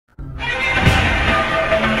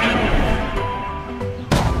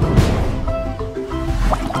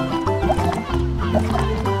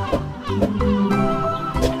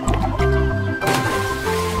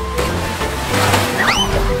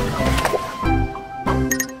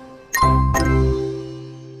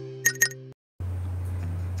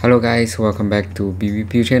Hello guys, welcome back to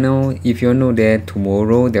BBP channel. If you know that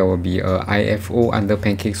tomorrow there will be a IFO under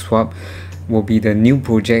Pancakeswap, will be the new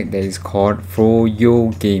project that is called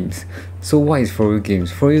FROYO Games. So what is FROYO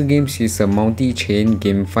Games? FROYO Games is a multi-chain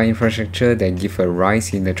gamified infrastructure that gives a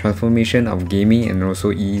rise in the transformation of gaming and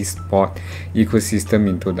also e-sport ecosystem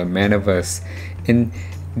into the metaverse. And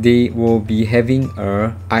they will be having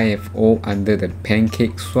a IFO under the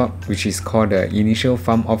Pancakeswap, which is called the initial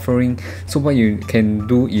farm offering. So what you can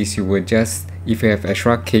do is you will just, if you have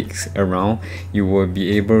extra cakes around, you will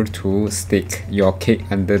be able to stake your cake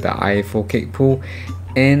under the IFO cake pool,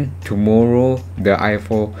 and tomorrow the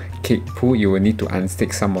IFO cake pool you will need to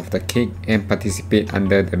unstake some of the cake and participate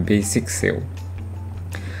under the basic sale.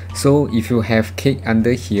 So if you have cake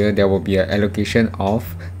under here, there will be an allocation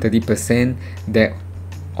of 30% that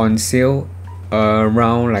on sale.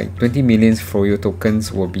 Around like 20 million FROYO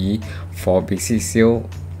tokens will be for basic sale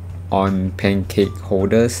on pancake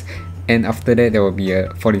holders, and after that there will be a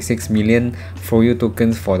 46 million FROYO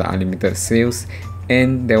tokens for the unlimited sales,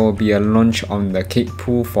 and there will be a launch on the cake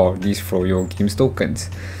pool for these FROYO Games tokens.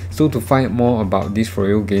 So to find more about these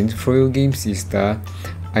FROYO Games is the,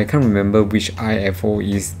 I can't remember which IFO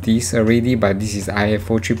is this already, but this is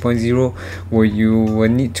IFO 3.0, where you will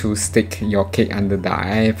need to stake your cake under the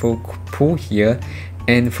IFO pool here.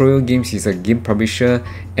 And FROYO Games is a game publisher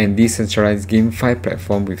and decentralized GameFi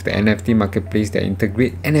platform with the NFT marketplace that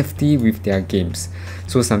integrate NFT with their games.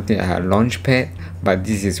 So something like a launchpad, but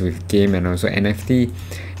this is with game and also NFT.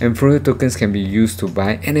 And FROYO tokens can be used to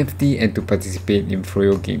buy NFT and to participate in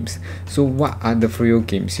FROYO Games. So what are the FROYO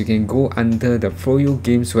Games? You can go under the FROYO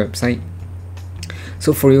Games website.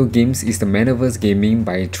 So FROYO Games is the metaverse gaming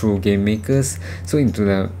by true game makers. So into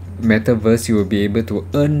the metaverse, you will be able to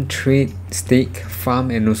earn, trade, stake,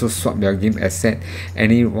 farm and also swap your game asset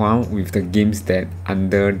anyone with the games that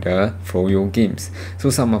under the FROYO Games.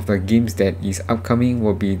 So some of the games that is upcoming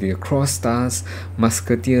will be the Cross Stars,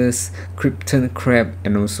 Musketeers, Krypton Crab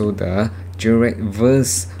and also the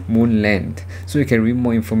Verse Moonland. So you can read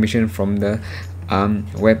more information from the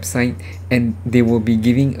website, and they will be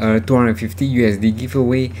giving a 250 USD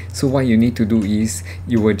giveaway. So what you need to do is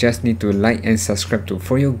you will just need to like and subscribe to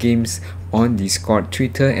FROYO Games on Discord,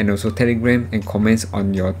 Twitter and also Telegram, and comments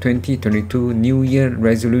on your 2022 New Year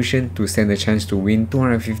resolution to stand a chance to win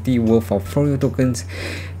 250 worth of FROYO tokens,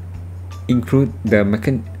 include the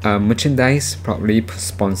merchandise proudly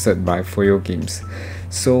sponsored by FROYO Games.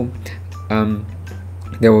 So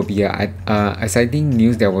there will be a exciting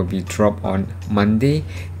news that will be dropped on Monday,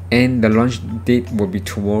 and the launch date will be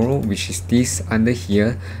tomorrow, which is this under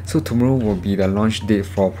here. So tomorrow will be the launch date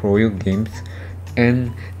for FROYO Games,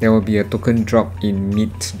 and there will be a token drop in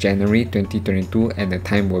mid-January 2022, and the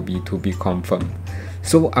time will be to be confirmed.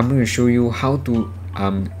 So I'm going to show you how to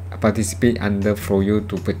participate under FROYO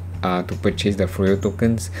to purchase the FROYO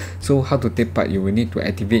tokens. So how to take part, you will need to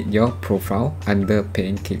activate your profile under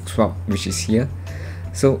Pancakeswap, which is here.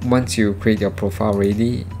 So once you create your profile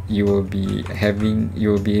ready, you will be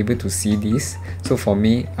able to see this. So for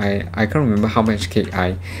me, I can't remember how much cake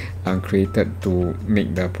I created to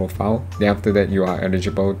make the profile. Then after that, you are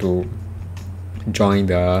eligible to join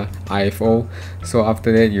the IFO. So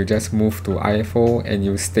after that, you just move to IFO and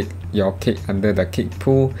you stake your cake under the cake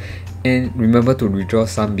pool, and remember to withdraw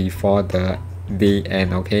some before the day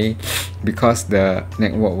end, okay? Because the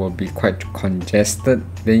network will be quite congested,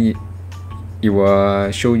 then it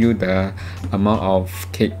will show you the amount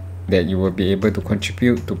of cake that you will be able to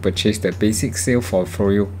contribute to purchase the basic sale for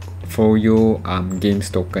FROYO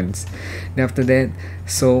Games tokens. Then after that,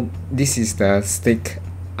 so this is the stake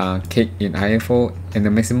cake in IFO, and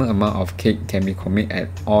the maximum amount of cake can be committed at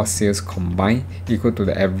all sales combined equal to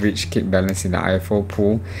the average cake balance in the IFO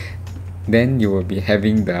pool. Then you will be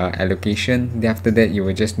having the allocation. Then after that, you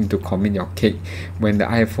will just need to commit your cake. When the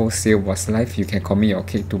IFO sale was live, you can commit your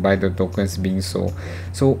cake to buy the tokens being sold.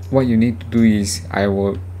 So what you need to do is, I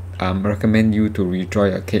will recommend you to withdraw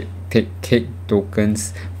your cake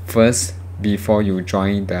tokens first before you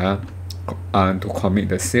join the to commit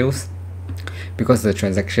the sales, because the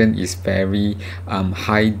transaction is very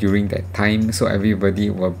high during that time. So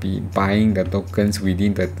everybody will be buying the tokens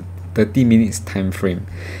within the 30 minutes time frame.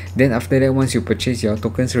 Then after that, once you purchase your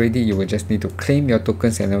tokens already, you will just need to claim your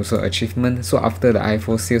tokens and also achievement. So after the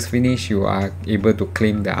IFO sales finish, you are able to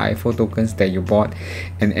claim the IFO tokens that you bought,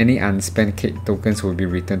 and any unspent cake tokens will be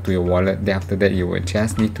returned to your wallet. Then after that, you will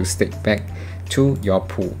just need to stake back to your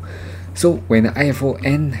pool. So when the IFO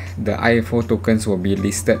ends, the IFO tokens will be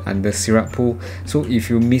listed under Syrup Pool. So if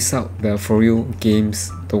you miss out the FROYO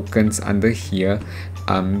Games tokens under here,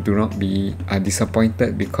 do not be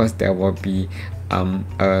disappointed, because there will be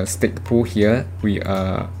a stake pool here with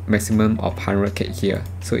a maximum of 100 cake here.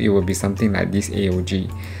 So it will be something like this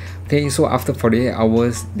AOG. Okay, so after 48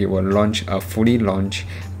 hours, they will launch a fully launch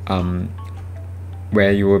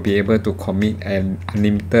where you will be able to commit an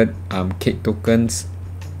unlimited cake tokens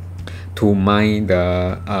to mine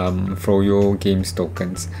the Froyo Games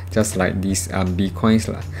tokens, just like these Bitcoins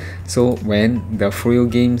lah. So when the Froyo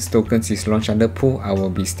Games tokens is launched under pool, I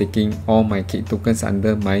will be staking all my cake tokens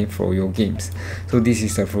under my Froyo Games. So this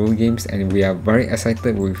is the Froyo Games, and we are very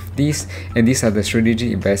excited with this. And these are the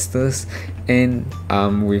strategic investors, and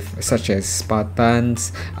with such as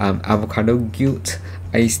Spartans, Avocado Guild,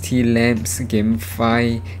 ICT Labs,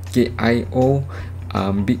 GameFi, DYOR,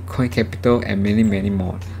 Bitcoin Capital, and many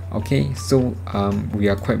more. Okay, so we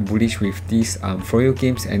are quite bullish with these Froyo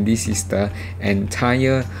Games, and this is the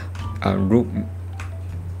entire route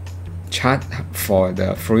chart for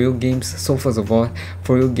the Froyo Games. So first of all,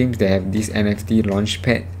 Froyo Games, they have this NFT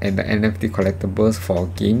launchpad and the NFT collectibles for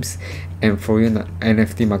games, and Froyo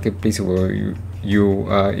NFT marketplace where you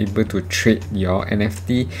are able to trade your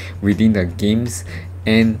NFT within the games,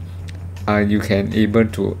 and you can able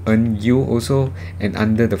to earn yield also. And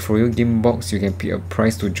under the Froyo game box, you can pick a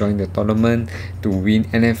prize to join the tournament to win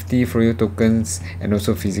NFT, Froyo tokens, and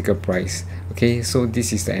also physical prize. Okay, so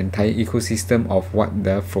this is the entire ecosystem of what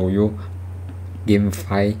the Froyo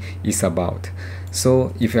GameFi is about.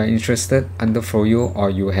 So if you are interested under Froyo, or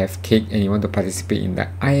you have cake and you want to participate in the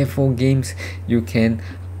IFO games, you can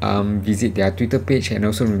visit their Twitter page, and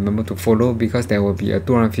also remember to follow, because there will be a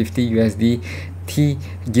 250 USDT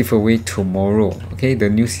giveaway tomorrow. Okay, the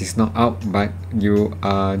news is not out, but you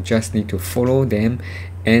just need to follow them,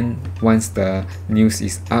 and once the news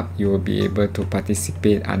is up, you will be able to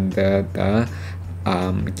participate under the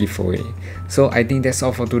giveaway. So I think that's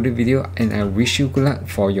all for today's video, and I wish you good luck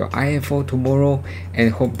for your IFO tomorrow,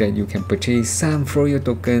 and hope that you can purchase some Froyo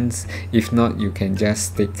tokens. If not, you can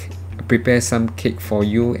just prepare some cake for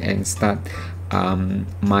you and start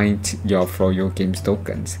mine your Froyo Games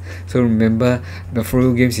tokens. So remember, the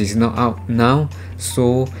Froyo Games is not out now,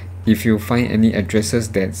 so if you find any addresses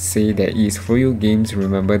that say that is Froyo Games,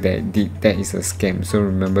 remember that that is a scam. So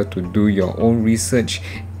remember to do your own research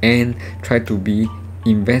and try to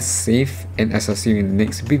invest safe, and I'll see you in the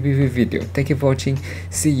next video. Thank you for watching,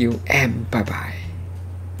 see you, and bye bye.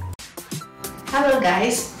 Hello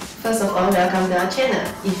guys, first of all, welcome to our channel.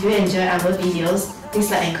 If you enjoy our videos, please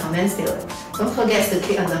like and comment below. Don't forget to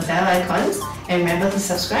click on the bell icons, and remember to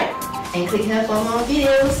subscribe and click here for more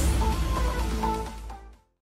videos.